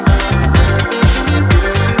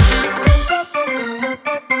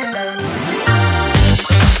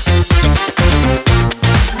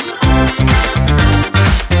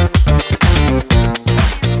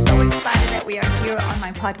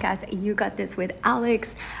podcast, You Got This with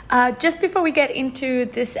Alex. Just before we get into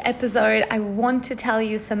this episode, I want to tell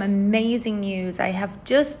you some amazing news. I have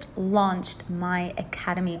just launched my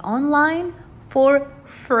academy online for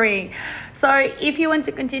free. So if you want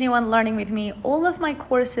to continue on learning with me, all of my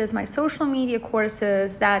courses, my social media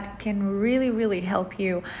courses that can really help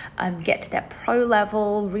you get to that pro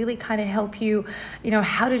level, really kind of help you,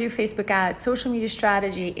 how to do Facebook ads, social media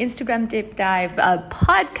strategy, Instagram deep dive,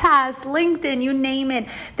 podcast, LinkedIn, you name it.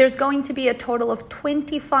 There's going to be a total of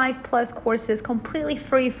 25 plus courses completely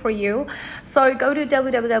free for you. So go to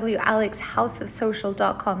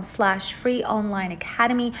www.alexhouseofsocial.com/free online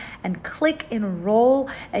academy and click enroll.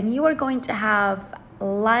 And you are going to have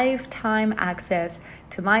lifetime access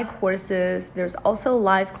to my courses. There's also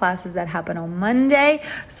live classes that happen on Monday.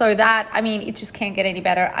 So that, it just can't get any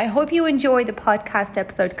better. I hope you enjoy the podcast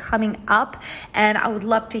episode coming up, and I would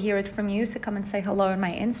love to hear it from you. So come and say hello on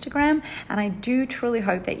my Instagram. And I do truly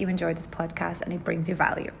hope that you enjoy this podcast and it brings you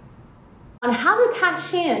value. On how to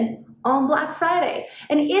cash in on Black Friday.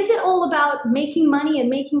 And is it all about making money and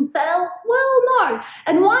making sales? Well, no.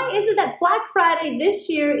 And why is it that Black Friday this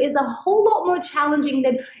year is a whole lot more challenging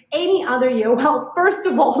than any other year? Well, first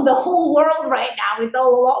of all, the whole world right now, it's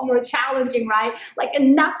all a lot more challenging, right? Like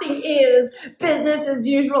nothing is business as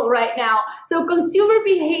usual right now. So consumer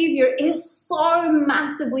behavior is so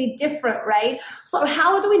massively different, right? So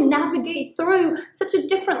how do we navigate through such a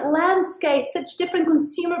different landscape, such different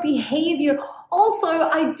consumer behavior? Also,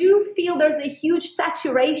 I do feel there's a huge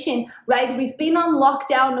saturation, right? We've been on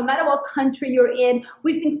lockdown, no matter what country you're in.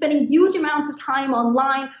 We've been spending huge amounts of time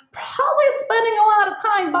online, probably spending a lot of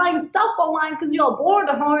time buying stuff online because you're bored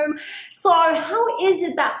at home. So how is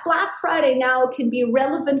it that Black Friday now can be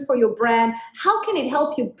relevant for your brand? How can it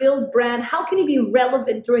help you build brand? How can it be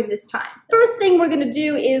relevant during this time? First thing we're going to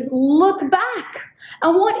do is look back.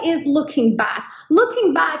 And what is looking back?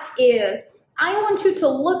 Looking back is, I want you to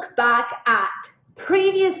look back at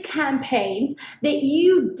previous campaigns that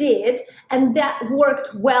you did and that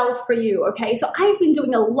worked well for you, okay? So I've been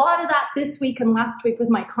doing a lot of that this week and last week with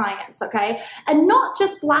my clients, okay? And not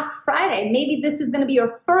just Black Friday. Maybe this is going to be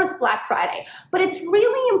your first Black Friday, but it's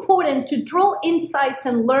really important to draw insights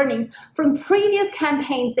and learnings from previous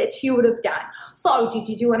campaigns that you would have done. So did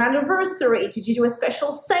you do an anniversary? Did you do a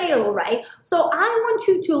special sale, right? So I want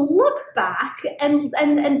you to look back and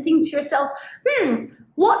think to yourself,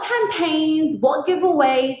 what campaigns, what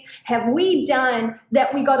giveaways have we done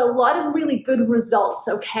that we got a lot of really good results,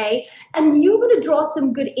 okay? And you're going to draw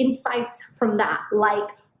some good insights from that,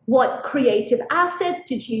 like what creative assets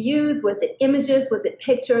did you use? Was it images? Was it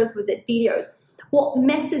pictures? Was it videos? What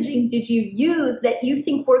messaging did you use that you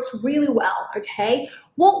think works really well, okay?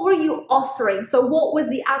 What were you offering? So what was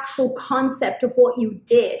the actual concept of what you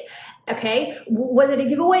did? Okay, was it a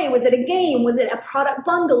giveaway? Was it a game? Was it a product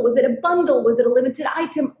bundle? Was it a bundle? Was it a limited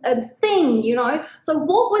item thing, So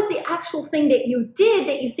what was the actual thing that you did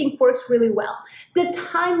that you think works really well? The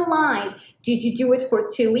timeline. Did you do it for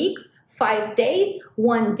 2 weeks, 5 days,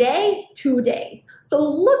 1 day, 2 days? So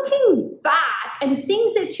looking back and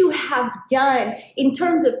things that you have done in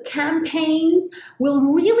terms of campaigns will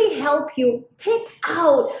really help you pick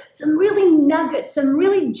out some really nuggets, some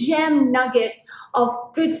really gem nuggets of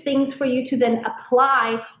good things for you to then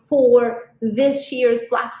apply for this year's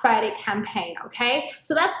Black Friday campaign, okay?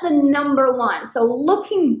 So that's the number one. So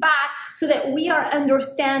looking back so that we are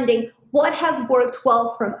understanding what has worked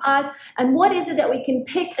well from us and what is it that we can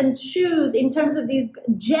pick and choose in terms of these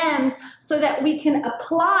gems so that we can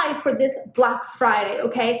apply for this Black Friday,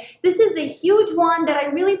 okay? This is a huge one that I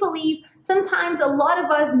really believe sometimes a lot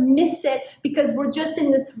of us miss it because we're just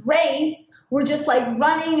in this race. We're just like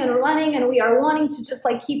running and we are wanting to just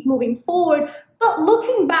like keep moving forward. But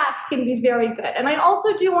looking back can be very good. And I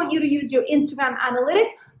also do want you to use your Instagram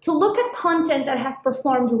analytics to look at content that has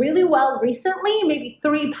performed really well recently, maybe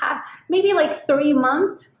 3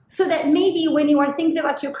 months, so that maybe when you are thinking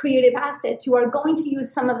about your creative assets, you are going to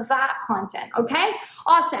use some of that content, okay?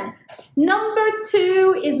 Awesome. Number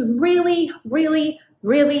 2 is really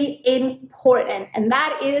important, and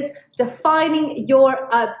that is defining your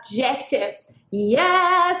objectives.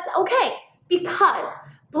 Yes, okay, because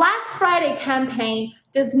Black Friday campaign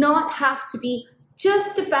does not have to be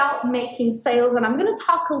just about making sales, and I'm going to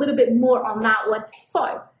talk a little bit more on that one.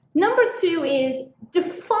 So number 2 is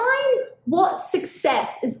define what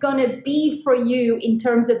success is going to be for you in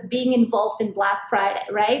terms of being involved in Black Friday,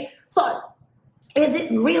 right? So Is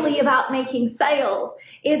it really about making sales?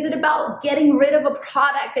 Is it about getting rid of a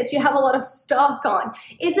product that you have a lot of stock on?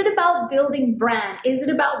 Is it about building brand? Is it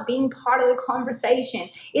about being part of the conversation?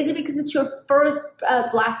 Is it because it's your first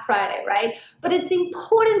Black Friday, right? But it's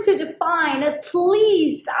important to define at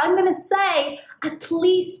least, I'm going to say, at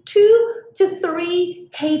least 2 to 3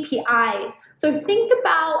 KPIs. So think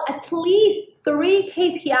about at least 3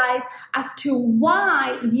 KPIs as to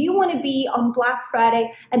why you want to be on Black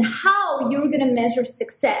Friday and how you're going to measure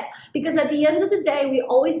success. Because at the end of the day, we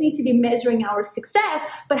always need to be measuring our success.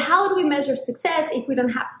 But how do we measure success if we don't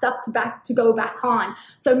have stuff to go back on?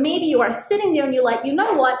 So maybe you are sitting there and you're like, you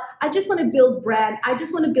know what? I just want to build brand. I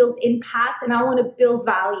just want to build impact, and I want to build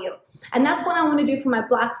value. And that's what I want to do for my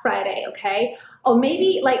Black Friday, okay? Or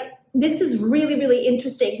maybe this is really, really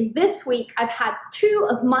interesting. This week, I've had 2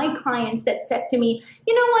 of my clients that said to me,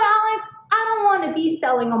 you know what, Alex, I don't want to be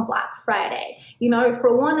selling on Black Friday. You know,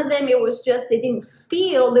 for one of them, it was just they didn't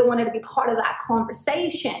feel they wanted to be part of that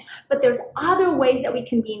conversation. But there's other ways that we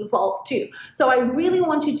can be involved too. So I really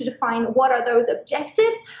want you to define what are those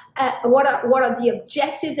objectives, what are the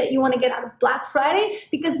objectives that you want to get out of Black Friday,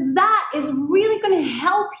 because that is really going to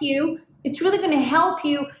help you. It's really going to help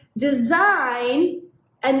you design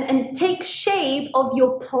and take shape of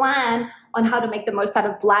your plan on how to make the most out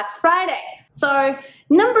of Black Friday. So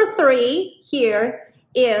number 3 here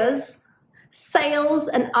is sales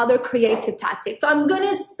and other creative tactics. So I'm going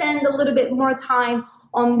to spend a little bit more time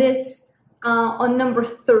on this, on number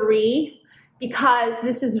 3, because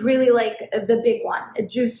this is really like the big one, a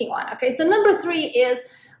juicy one. Okay, so number 3 is,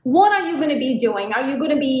 what are you going to be doing? Are you going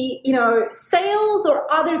to be, sales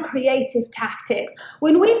or other creative tactics?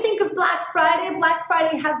 When we think of Black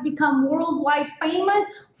Friday has become worldwide famous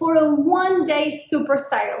for a one-day super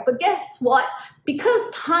sale. But guess what? Because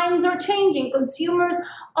times are changing, consumers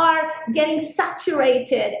are getting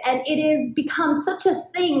saturated, and it has become such a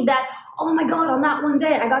thing that, oh my God, on that one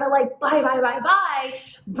day, I gotta buy.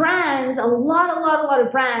 Brands, a lot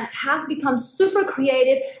of brands have become super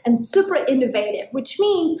creative and super innovative, which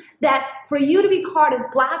means that for you to be part of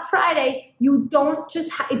Black Friday, it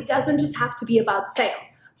doesn't just have to be about sales.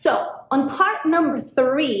 So on part number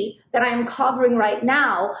 3 that I'm covering right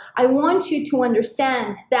now, I want you to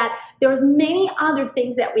understand that there's many other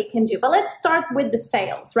things that we can do. But let's start with the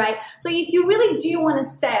sales, right? So if you really do want to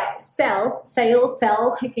sell,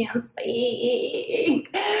 I can't speak.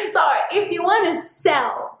 Sorry, if you want to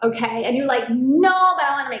sell, okay, and you're like, no, but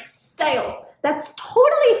I want to make sales, that's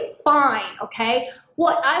totally fine, okay?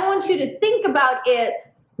 What I want you to think about is,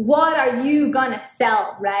 what are you gonna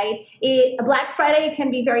sell, right? Black Friday can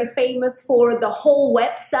be very famous for the whole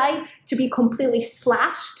website to be completely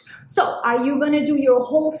slashed. So are you gonna do your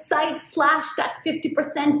whole site slashed at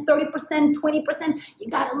 50%, 30%, 20%? You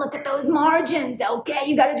gotta look at those margins, okay?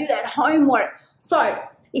 You gotta do that homework. So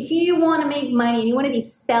if you wanna make money and you wanna be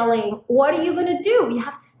selling, what are you gonna do? You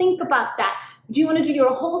have to think about that. Do you want to do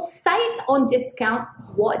your whole site on discount?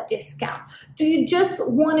 What discount? Do you just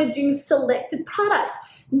want to do selected products?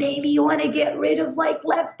 Maybe you want to get rid of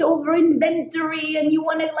leftover inventory, and you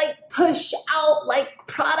want to push out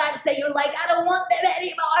products that you're I don't want them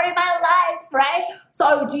anymore in my life, right?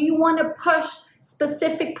 So do you want to push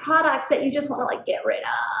specific products that you just want to get rid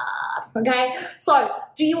of, okay? So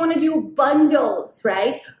do you want to do bundles,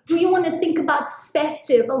 right? Do you want to think about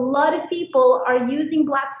festive? A lot of people are using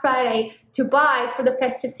Black Friday to buy for the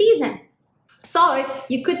festive season. So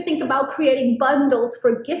you could think about creating bundles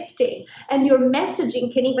for gifting, and your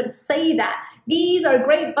messaging can even say that. These are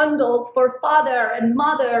great bundles for father and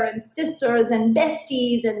mother and sisters and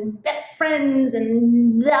besties and best friends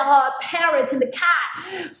and the parrot and the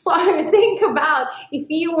cat. So think about if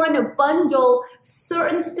you want to bundle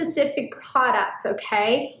certain specific products,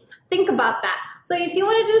 okay? Think about that. So if you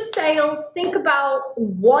want to do sales, think about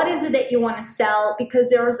what is it that you want to sell, because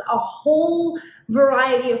there's a whole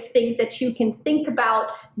variety of things that you can think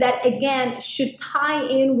about that, again, should tie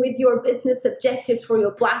in with your business objectives for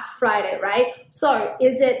your Black Friday, right? So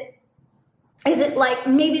is it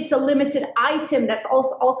maybe it's a limited item that's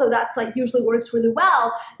also that's usually works really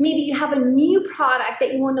well. Maybe you have a new product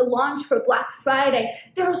that you want to launch for Black Friday.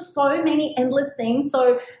 There are so many endless things.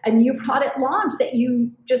 So a new product launch that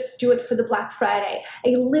you just do it for the Black Friday.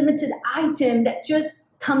 A limited item that just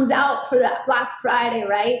comes out for that Black Friday,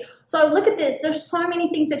 right? So look at this. There's so many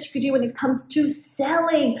things that you could do when it comes to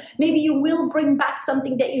selling. Maybe you will bring back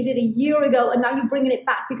something that you did a year ago, and now you're bringing it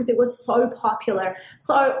back because it was so popular.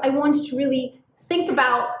 So I want you to really think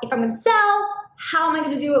about, if I'm going to sell, how am I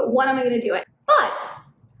going to do it? What am I going to do it? But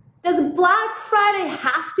does Black Friday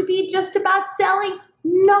have to be just about selling?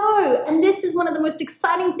 No, and this is one of the most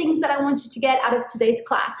exciting things that I want you to get out of today's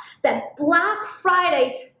class, that Black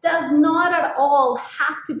Friday does not at all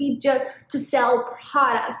have to be just to sell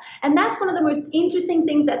products. And that's one of the most interesting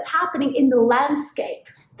things that's happening in the landscape.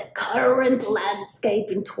 The current landscape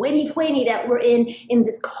in 2020 that we're in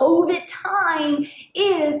this COVID time,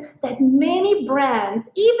 is that many brands,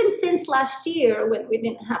 even since last year when we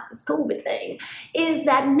didn't have this COVID thing, is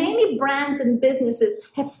that many brands and businesses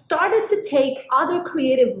have started to take other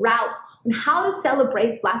creative routes on how to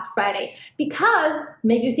celebrate Black Friday. Because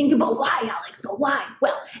maybe you think about why, Alex, but why?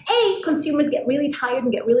 Well, A, consumers get really tired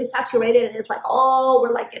and get really saturated, and it's like, oh,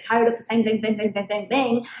 we're like get tired of the same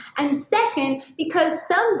thing. And second, because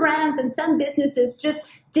some brands and some businesses just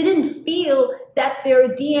didn't feel that their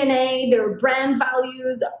DNA, their brand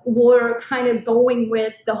values were kind of going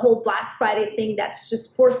with the whole Black Friday thing that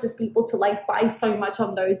just forces people to like buy so much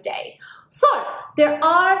on those days. So there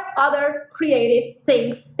are other creative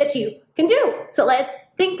things that you can do. So let's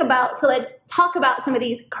talk about some of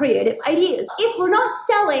these creative ideas. If we're not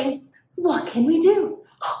selling, what can we do?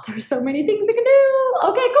 Oh, there are so many things we can do.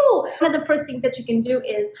 Okay, cool. One of the first things that you can do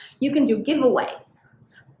is you can do giveaways.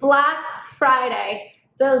 Black Friday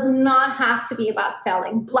does not have to be about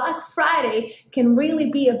selling. Black Friday can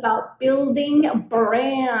really be about building a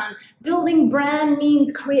brand. Building brand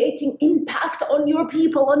means creating impact on your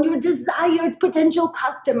people, on your desired potential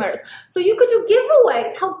customers. So you could do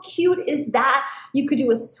giveaways. How cute is that? You could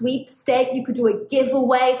do a sweepstake, you could do a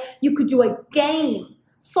giveaway, you could do a game.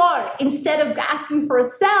 So instead of asking for a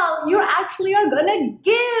sell, you actually are gonna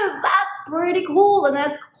give. That's pretty cool, and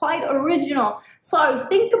that's quite original. So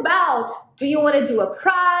think about, do you wanna do a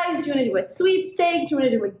prize? Do you wanna do a sweepstake? Do you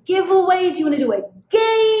wanna do a giveaway? Do you wanna do a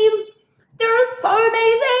game? There are so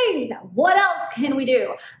many things. What else can we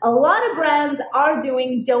do? A lot of brands are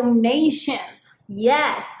doing donations.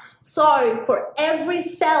 Yes. So for every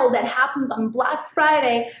sale that happens on Black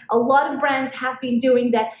Friday, a lot of brands have been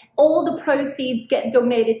doing that. All the proceeds get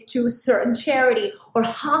donated to a certain charity, or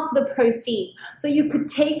half the proceeds. So you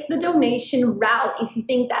could take the donation route if you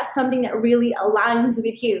think that's something that really aligns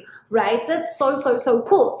with you, right? So that's so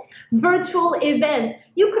cool. Virtual events.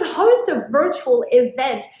 You could host a virtual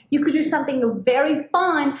event. You could do something very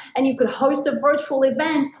fun, and you could host a virtual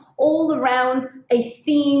event all around a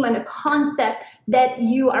theme and a concept that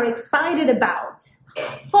you are excited about.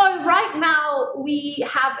 So right now we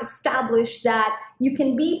have established that you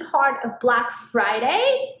can be part of Black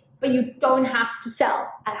Friday, but you don't have to sell.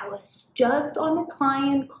 And I was just on a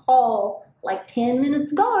client call like 10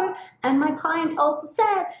 minutes ago, and my client also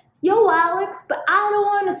said, yo, Alex, but I don't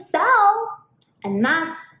want to sell. And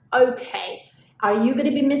that's okay. Are you going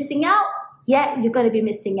to be missing out? Yeah, you're going to be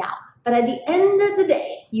missing out. But at the end of the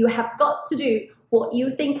day, you have got to do what you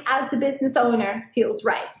think as a business owner feels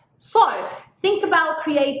right. So think about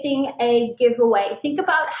creating a giveaway. Think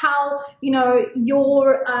about how,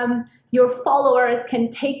 your followers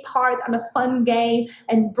can take part on a fun game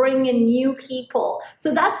and bring in new people.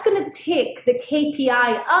 So that's going to tick the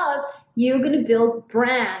KPI of you're going to build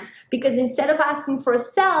brand, because instead of asking for a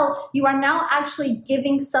sell, you are now actually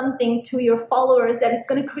giving something to your followers that is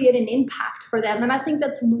going to create an impact for them. And I think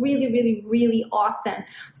that's really awesome.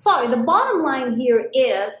 So the bottom line here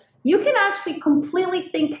is you can actually completely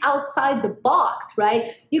think outside the box,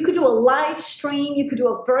 right? You could do a live stream, you could do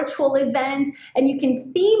a virtual event, and you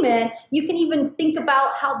can theme it. You can even think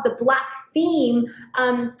about how the Black theme,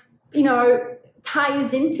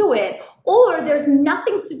 ties into it. Or there's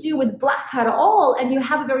nothing to do with Black at all, and you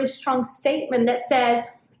have a very strong statement that says,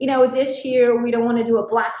 this year we don't want to do a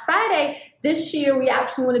Black Friday. This year we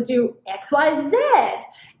actually want to do X, Y, Z.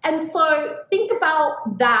 And so think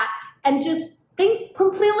about that and just think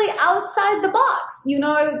completely outside the box.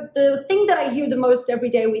 The thing that I hear the most every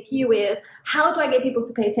day with you is, how do I get people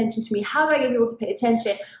to pay attention to me? How do I get people to pay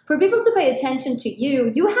attention? For people to pay attention to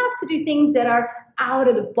you, you have to do things that are out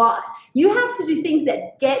of the box. You have to do things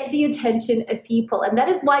that get the attention of people. And that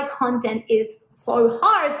is why content is so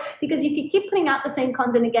hard, because if you keep putting out the same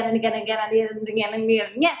content again and again,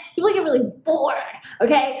 people get really bored.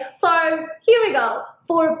 Okay, so here we go.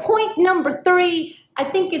 For point number 3, I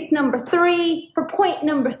think it's number 3. For point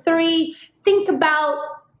number 3, think about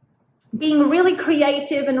being really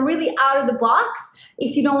creative and really out of the box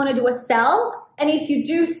if you don't want to do a sell. And if you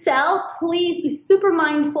do sell, please be super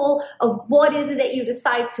mindful of what is it that you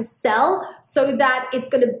decide to sell, so that it's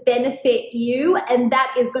going to benefit you, and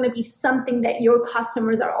that is going to be something that your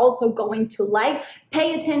customers are also going to like.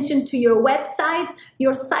 Pay attention to your websites.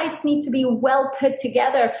 Your sites need to be well put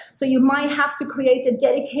together. So you might have to create a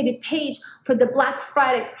dedicated page for the Black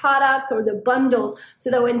Friday products or the bundles, so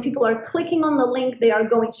that when people are clicking on the link, they are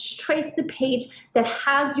going straight to the page that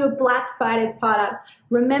has your Black Friday products.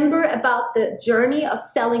 Remember about the journey of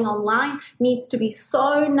selling online needs to be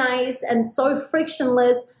so nice and so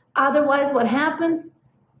frictionless. Otherwise, what happens?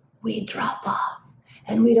 We drop off.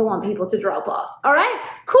 And we don't want people to drop off. All right,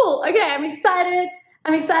 cool. Okay, I'm excited.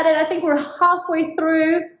 I think we're halfway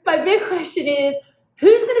through. My big question is,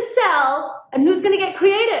 who's gonna sell and who's gonna get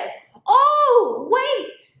creative? Oh,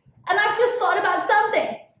 wait. And I've just thought about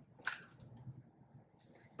something.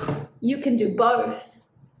 You can do both.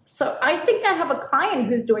 So I think I have a client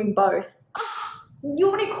who's doing both.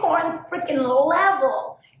 Unicorn freaking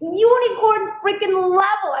level. Unicorn freaking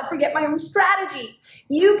level. I forget my own strategies.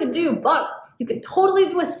 You can do both. You can totally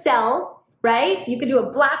do a sell, right? You can do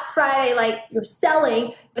a Black Friday, like you're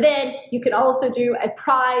selling, but then you can also do a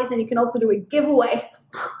prize and you can also do a giveaway.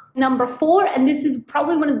 Number 4, and this is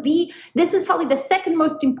probably the second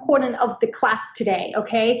most important of the class today,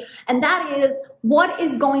 okay? And that is, what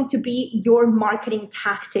is going to be your marketing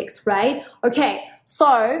tactics, right? Okay,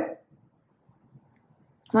 so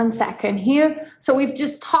one second here. So we've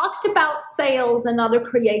just talked about sales and other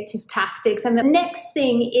creative tactics. And the next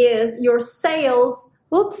thing is your sales.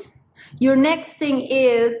 Your next thing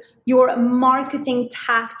is your marketing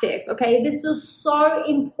tactics. Okay, this is so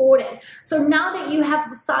important. So now that you have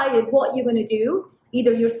decided what you're going to do,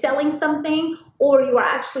 either you're selling something or you are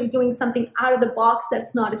actually doing something out of the box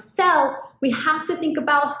that's not a sell, we have to think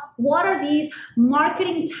about what are these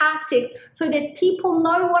marketing tactics so that people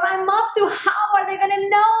know what I'm up to. How are they going to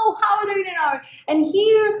know? How are they going to know? And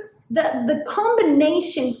here, the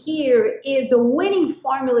combination here is, the winning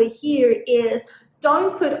formula here is,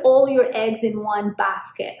 don't put all your eggs in one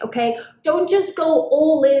basket, okay? Don't just go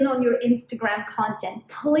all in on your Instagram content.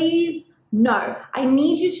 Please, no. I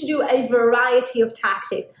need you to do a variety of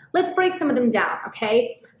tactics. Let's break some of them down,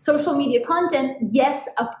 okay? Social media content, yes,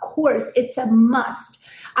 of course, it's a must.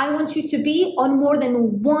 I want you to be on more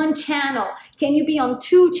than one channel. Can you be on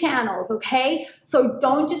 2 channels, okay? So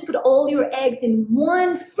don't just put all your eggs in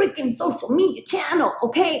one freaking social media channel,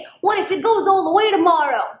 okay? What if it goes all the way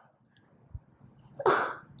tomorrow?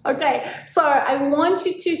 Okay, so I want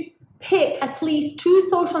you to pick at least 2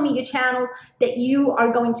 social media channels that you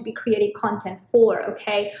are going to be creating content for,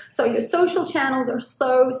 okay? So your social channels are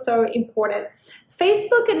so important.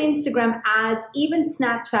 Facebook and Instagram ads, even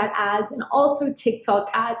Snapchat ads, and also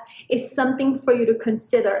TikTok ads is something for you to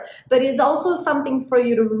consider. But it's also something for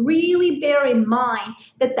you to really bear in mind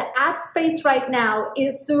that the ad space right now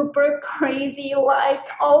is super crazy. Like,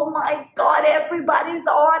 oh my God, everybody's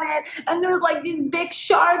on it. And there's like these big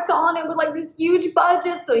sharks on it with like this huge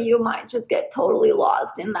budget. So you might just get totally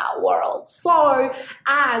lost in that world. So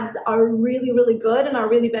ads are really good and are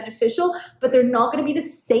really beneficial, but they're not going to be the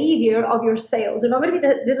savior of your sales. They're not going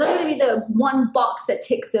to be the one box that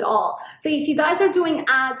ticks it all. So if you guys are doing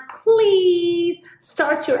ads, please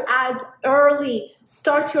start your ads early.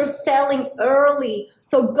 Start your selling early.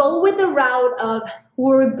 So go with the route of,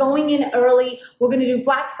 we're going in early. We're going to do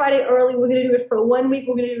Black Friday early. We're going to do it for 1 week.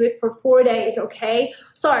 We're going to do it for 4 days, okay?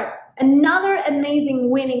 So another amazing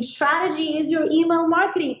winning strategy is your email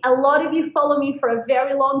marketing. A lot of you follow me for a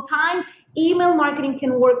very long time. Email marketing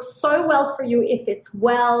can work so well for you if it's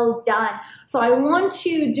well done. So I want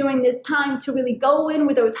you during this time to really go in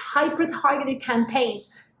with those hyper-targeted campaigns.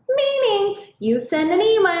 Meaning, you send an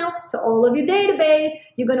email to all of your database,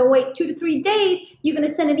 you're gonna wait 2 to 3 days, you're gonna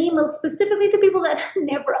send an email specifically to people that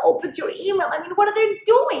never opened your email. I mean, what are they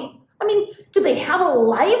doing? I mean, do they have a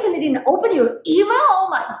life and they didn't open your email? Oh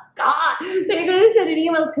my God. So you're gonna send an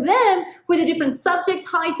email to them with a different subject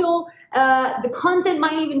title. The content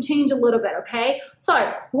might even change a little bit, okay?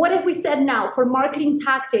 So what have we said now for marketing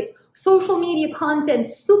tactics? Social media content,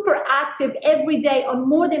 super active every day on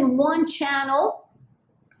more than one channel.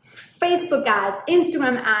 Facebook ads,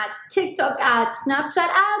 Instagram ads, TikTok ads, Snapchat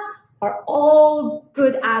ads are all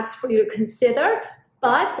good ads for you to consider,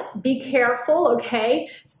 but be careful, okay?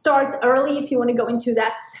 Start early if you want to go into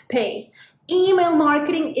that space. Email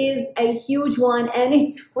marketing is a huge one and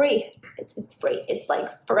it's free. It's free. It's like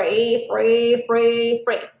free.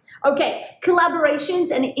 Okay,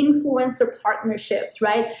 collaborations and influencer partnerships,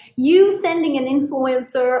 right? You sending an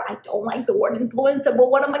influencer, I don't like the word influencer,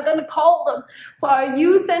 but what am I gonna call them? So are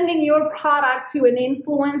you sending your product to an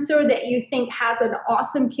influencer that you think has an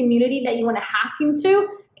awesome community that you wanna hack into?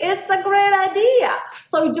 It's a great idea.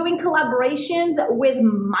 So doing collaborations with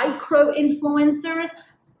micro influencers,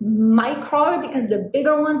 micro, because the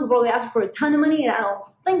bigger ones will probably ask for a ton of money, and I don't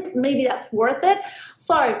think maybe that's worth it.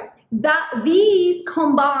 So these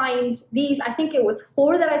combined, I think it was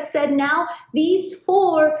 4 that I've said now, these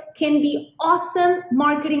 4 can be awesome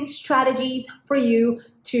marketing strategies for you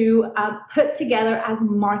to put together as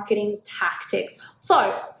marketing tactics.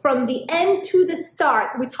 So from the end to the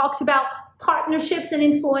start, we talked about partnerships and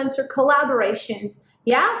influencer collaborations.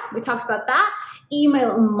 Yeah, we talked about that.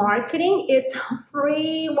 Email marketing, it's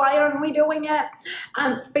free. Why aren't we doing it?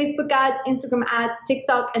 Facebook ads, Instagram ads,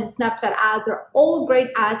 TikTok, and Snapchat ads are all great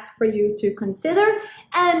ads for you to consider.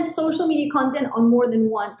 And social media content on more than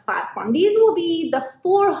one platform. These will be the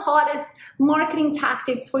 4 hottest marketing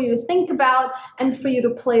tactics for you to think about and for you to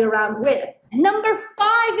play around with. Number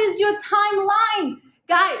 5 is your timeline.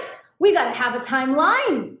 Guys, we gotta have a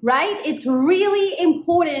timeline, right? It's really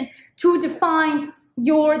important to define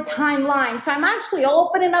your timeline. So I'm actually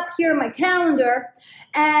opening up here my calendar,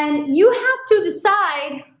 and you have to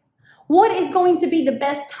decide what is going to be the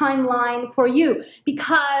best timeline for you,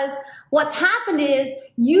 because what's happened is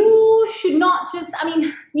you should not just,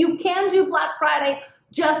 you can do Black Friday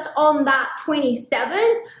just on that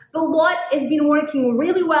 27th, but what has been working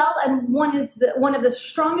really well, and one of the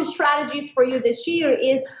strongest strategies for you this year,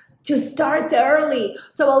 is to start early.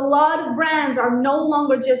 So a lot of brands are no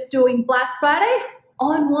longer just doing Black Friday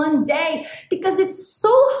on one day, because it's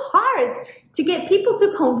so hard to get people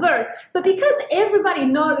to convert. But because everybody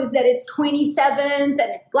knows that it's 27th and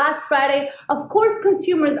it's Black Friday, of course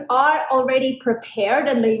consumers are already prepared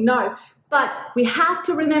and they know. But we have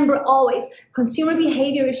to remember always, consumer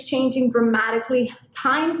behavior is changing dramatically.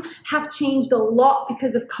 Times have changed a lot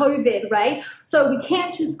because of COVID, right? So we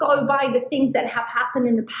can't just go by the things that have happened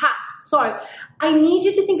in the past. So I need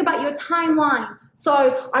you to think about your timeline.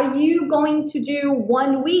 So are you going to do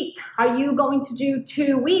 1 week? Are you going to do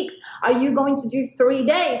 2 weeks? Are you going to do 3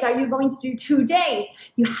 days? Are you going to do 2 days?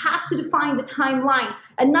 You have to define the timeline.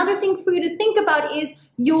 Another thing for you to think about is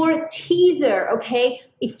your teaser, okay?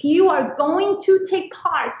 If you are going to take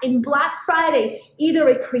part in Black Friday, either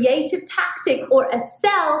a creative tactic or a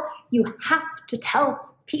sell, you have to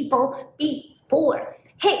tell people before.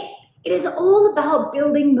 Hey, it is all about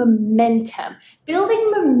building momentum. Building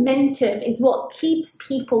momentum is what keeps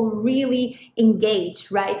people really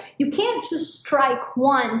engaged, right? You can't just strike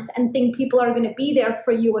once and think people are going to be there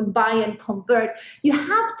for you and buy and convert. You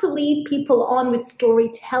have to lead people on with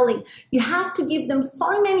storytelling. You have to give them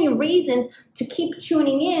so many reasons to keep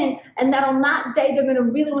tuning in, and that on that day they're going to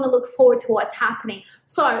really want to look forward to what's happening.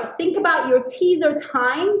 So think about your teaser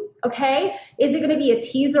time, okay? Is it going to be a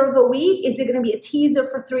teaser of a week? Is it going to be a teaser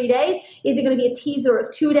for 3 days? Is it going to be a teaser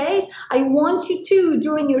of 2 days? I want you to,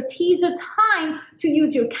 during your teaser time, to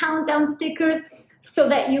use your countdown stickers so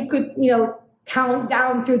that you could, count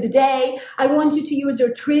down through the day. I want you to use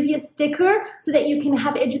your trivia sticker so that you can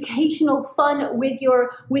have educational fun with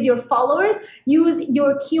your followers. Use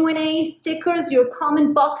your Q&A stickers, your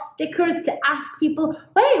comment box stickers to ask people,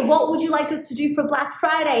 hey, what would you like us to do for Black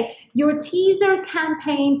Friday? Your teaser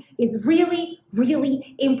campaign is really,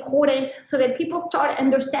 really important so that people start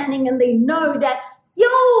understanding and they know that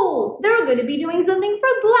they're going to be doing something for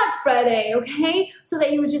Black Friday, okay? So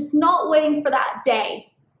that you're just not waiting for that day.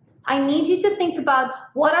 I need you to think about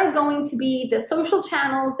what are going to be the social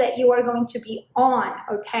channels that you are going to be on,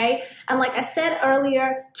 okay? And like I said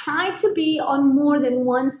earlier, try to be on more than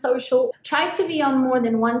one social, try to be on more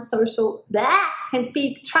than one social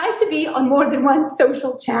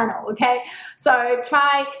channel, okay? So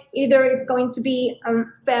try, either it's going to be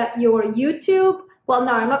your YouTube. Well,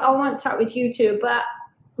 no, I won't start with YouTube, but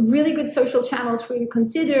really good social channels for you to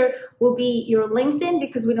consider will be your LinkedIn,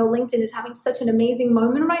 because we know LinkedIn is having such an amazing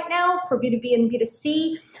moment right now for B2B and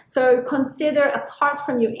B2C. So consider, apart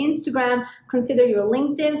from your Instagram, consider your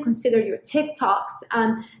LinkedIn, consider your TikToks,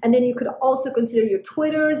 and then you could also consider your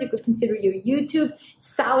Twitters, you could consider your YouTubes.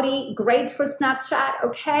 Saudi, great for Snapchat,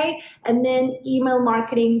 okay? And then email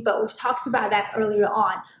marketing, but we've talked about that earlier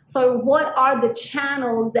on. So what are the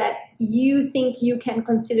channels that you think you can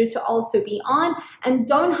consider to also be on? And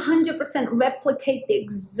don't 100% replicate the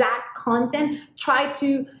exact content. Try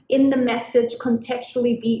to, in the message,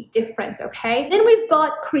 contextually be different, okay? Then we've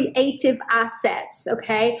got creative assets,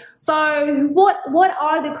 okay? So what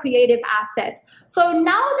are the creative assets? So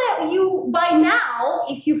now that by now,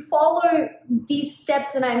 if you follow these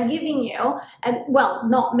steps that I'm giving you, and well,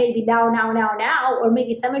 not maybe now, or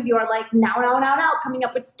maybe some of you are like now, coming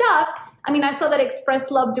up with stuff. I saw that Express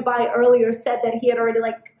Love Dubai earlier said that he had already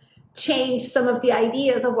changed some of the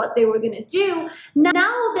ideas of what they were going to do.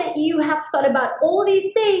 Now that you have thought about all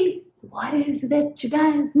these things, what is it that you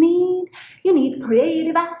guys need? You need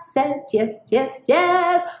creative assets. Yes, yes,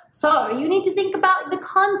 yes. So you need to think about the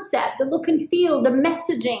concept, the look and feel, the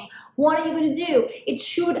messaging. What are you going to do? It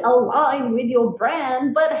should align with your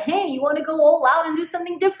brand, but hey, you want to go all out and do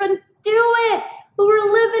something different? Do it.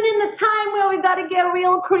 We're living in a time where we got to get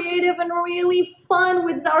real creative and really fun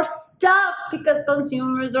with our stuff because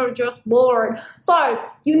consumers are just bored. So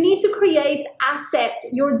you need to create assets,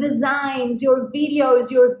 your designs, your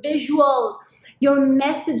videos, your visuals, your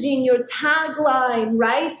messaging, your tagline,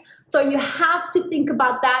 right? So you have to think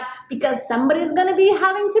about that because somebody's going to be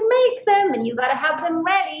having to make them and you got to have them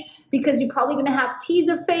ready because you're probably going to have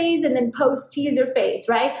teaser phase and then post teaser phase,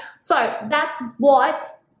 right? So that's what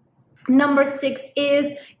number 6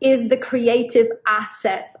 is the creative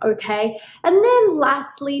assets, okay? And then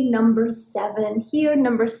lastly, number 7 here,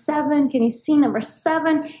 number 7, can you see number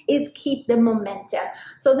 7 is keep the momentum.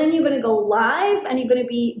 So then you're gonna go live and you're gonna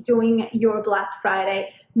be doing your Black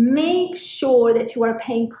Friday. Make sure that you are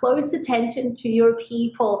paying close attention to your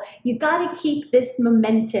people. You gotta keep this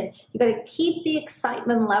momentum. You gotta keep the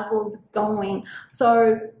excitement levels going.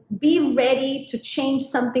 So be ready to change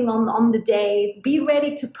something on the days. Be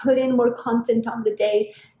ready to put in more content on the days.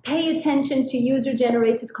 Pay attention to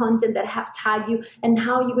user-generated content that have tagged you and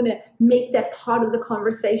how you're going to make that part of the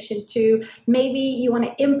conversation too. Maybe you want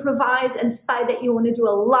to improvise and decide that you want to do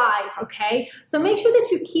a live, okay? So make sure that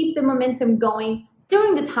you keep the momentum going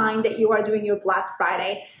during the time that you are doing your Black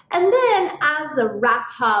Friday. And then as the wrap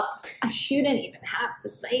up, I shouldn't even have to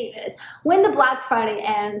say this, when the Black Friday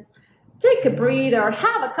ends, take a breather,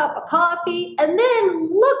 have a cup of coffee, and then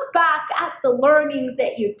look back at the learnings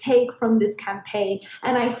that you take from this campaign.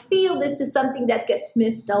 And I feel this is something that gets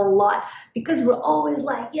missed a lot because we're always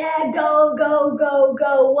like, yeah, go, go, go,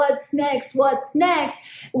 go. What's next? What's next?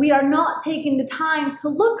 We are not taking the time to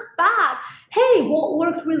look back. Hey, what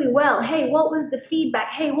worked really well? Hey, what was the feedback?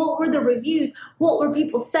 Hey, what were the reviews? What were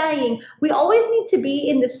people saying? We always need to be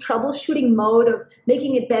in this troubleshooting mode of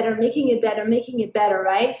making it better, making it better, making it better,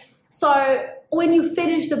 right? So when you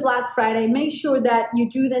finish the Black Friday, make sure that you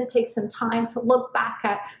do then take some time to look back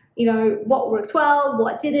at, what worked well,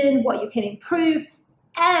 what didn't, what you can improve.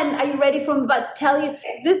 And are you ready for what I'm about to tell you?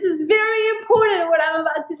 This is very important, what I'm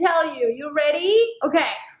about to tell you. You ready?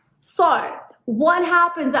 Okay. So what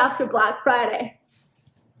happens after Black Friday?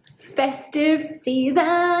 Festive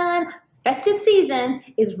season. Festive season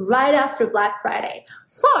is right after Black Friday.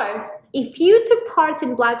 So if you took part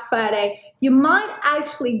in Black Friday, you might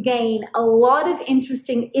actually gain a lot of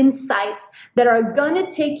interesting insights that are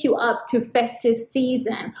gonna take you up to festive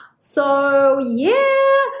season. So yeah,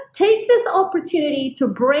 take this opportunity to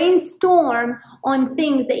brainstorm on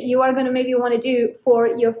things that you are gonna maybe wanna do for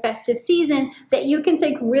your festive season that you can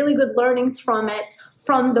take really good learnings from it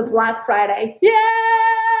from the Black Friday. Yeah!